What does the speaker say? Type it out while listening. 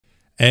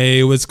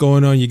Hey, what's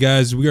going on, you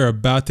guys? We are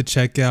about to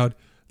check out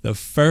the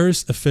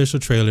first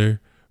official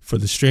trailer for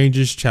The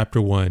Strangers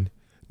Chapter 1.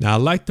 Now, I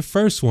like the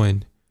first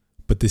one,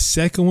 but the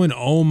second one,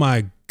 oh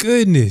my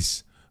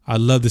goodness. I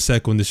love the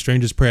second one, The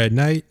Strangers Pray at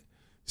Night.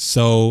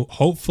 So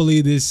hopefully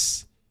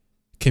this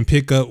can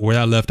pick up where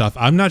I left off.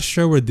 I'm not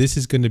sure where this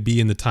is going to be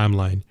in the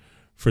timeline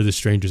for The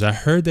Strangers. I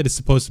heard that it's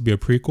supposed to be a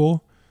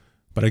prequel,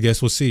 but I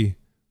guess we'll see.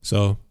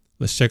 So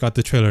let's check out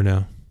the trailer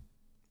now.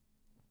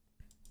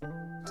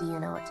 Do you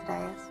know what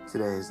today is?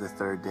 Today is the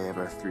third day of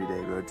our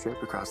 3-day road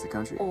trip across the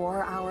country.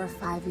 Or our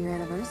 5-year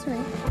anniversary.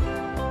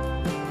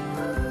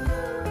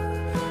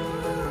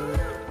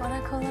 What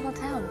a cool little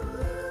town.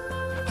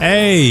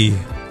 Hey,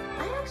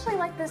 I actually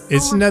like this so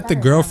isn't much that the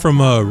better girl than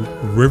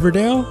from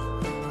Riverdale?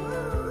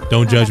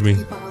 Don't I judge bet me.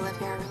 people who live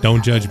here are really Don't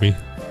happy. judge me.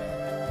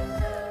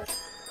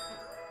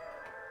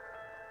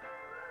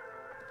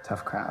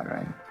 Tough crowd,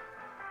 right?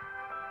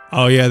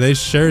 Oh yeah, they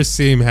sure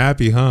seem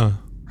happy, huh?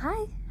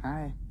 Hi.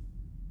 Hi.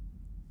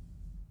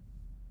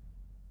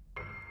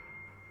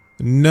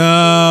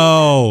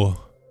 No,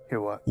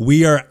 Hear what?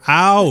 we are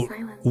out.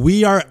 Silence.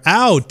 We are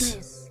out.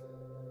 Nice.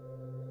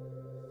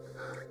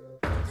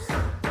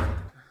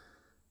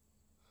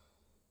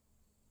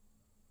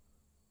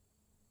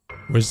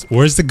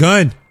 Where's the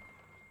gun?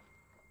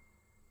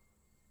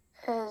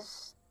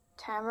 Is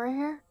Tamara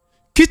here?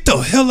 Get the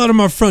hell out of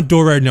my front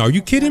door right now. Are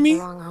you kidding me?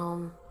 Wrong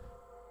home.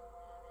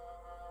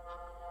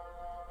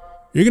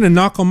 You're gonna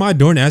knock on my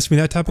door and ask me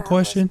that type of That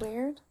question? was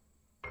weird.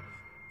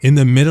 In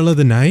the middle of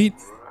the night?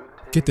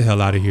 Get the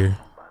hell out of here.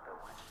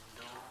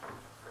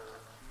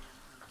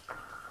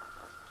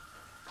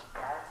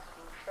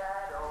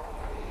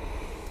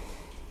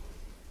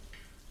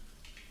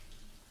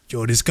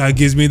 Yo, this guy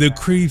gives me the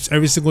creeps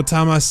every single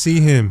time I see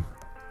him.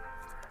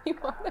 You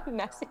are the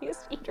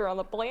messiest eater on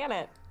the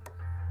planet.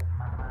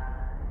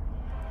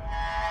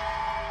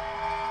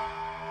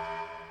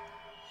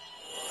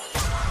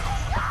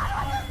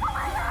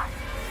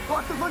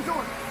 Lock the front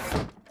door!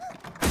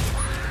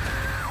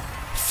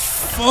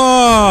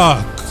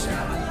 Fuck!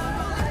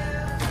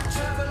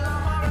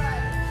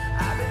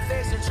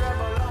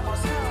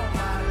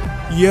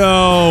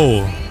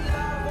 Yo!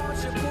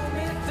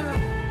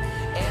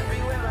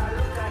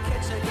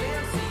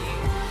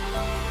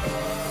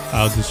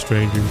 How the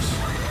strangers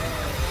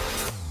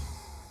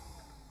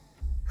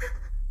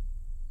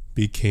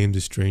became the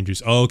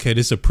strangers. Oh, okay,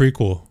 this is a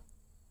prequel.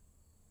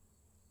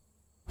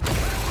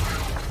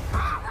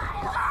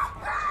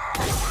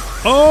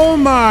 Oh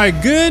my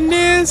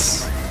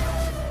goodness!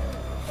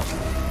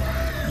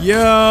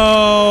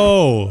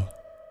 Yo!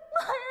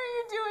 Why are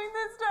you doing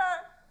this to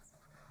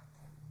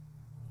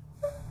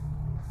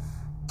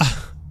us?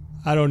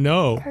 I don't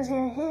know. Because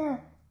you're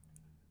here.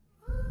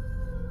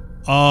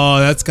 Oh,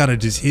 that's gotta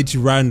just hit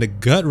you right in the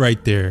gut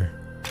right there.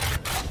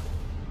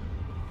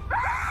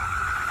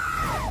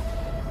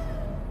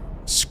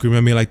 Scream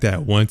at me like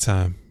that one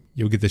time.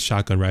 You'll get the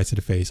shotgun right to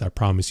the face. I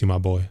promise you, my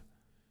boy.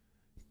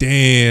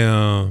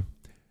 Damn.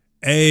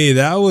 Hey,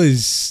 that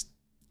was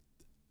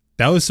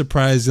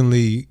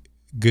surprisingly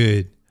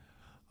good.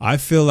 I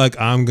feel like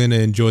I'm gonna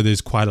enjoy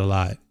this quite a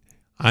lot.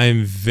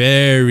 I'm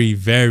very,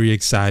 very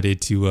excited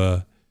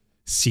to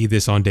see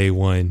this on day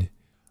one.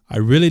 I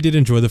really did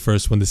enjoy the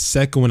first one. The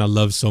second one I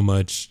loved so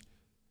much.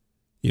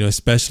 You know,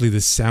 especially the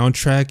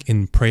soundtrack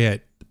in Pray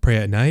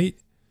at Night.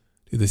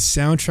 Dude, the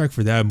soundtrack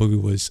for that movie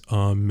was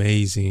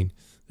amazing.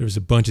 There was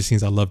a bunch of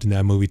scenes I loved in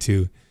that movie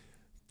too.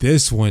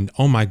 This one,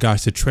 oh my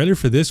gosh, the trailer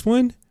for this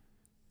one,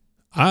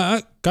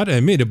 I gotta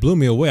admit, it blew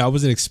me away. I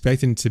wasn't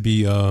expecting it to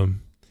be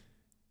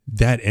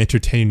that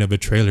entertaining of a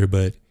trailer,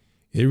 but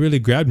it really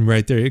grabbed me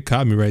right there. It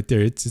caught me right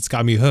there. It's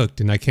got me hooked,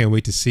 and I can't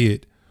wait to see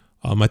it.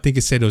 I think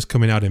it said it was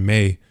coming out in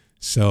May.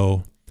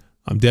 So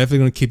I'm definitely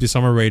going to keep this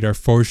on my radar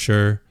for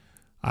sure.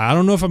 I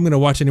don't know if I'm going to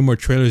watch any more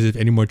trailers if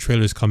any more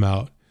trailers come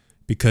out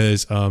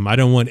because I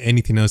don't want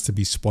anything else to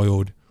be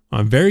spoiled.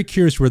 I'm very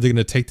curious where they're going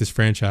to take this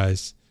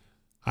franchise.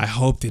 I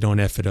hope they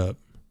don't F it up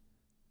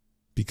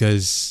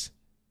because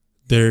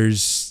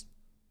this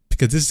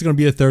is going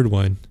to be a third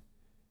one.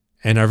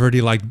 And I've already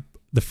liked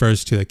the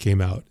first two that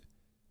came out.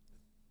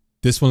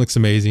 This one looks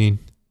amazing.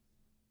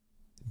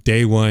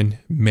 Day one,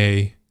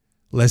 May.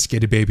 Let's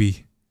get it,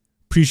 baby.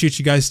 Appreciate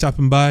you guys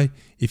stopping by.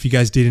 If you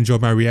guys did enjoy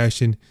my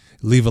reaction,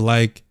 leave a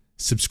like,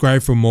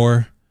 subscribe for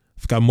more.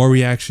 I've got more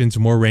reactions,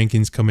 more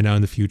rankings coming out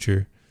in the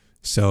future.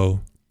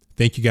 So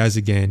thank you guys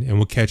again, and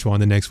we'll catch you on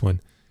the next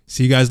one.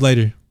 See you guys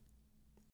later.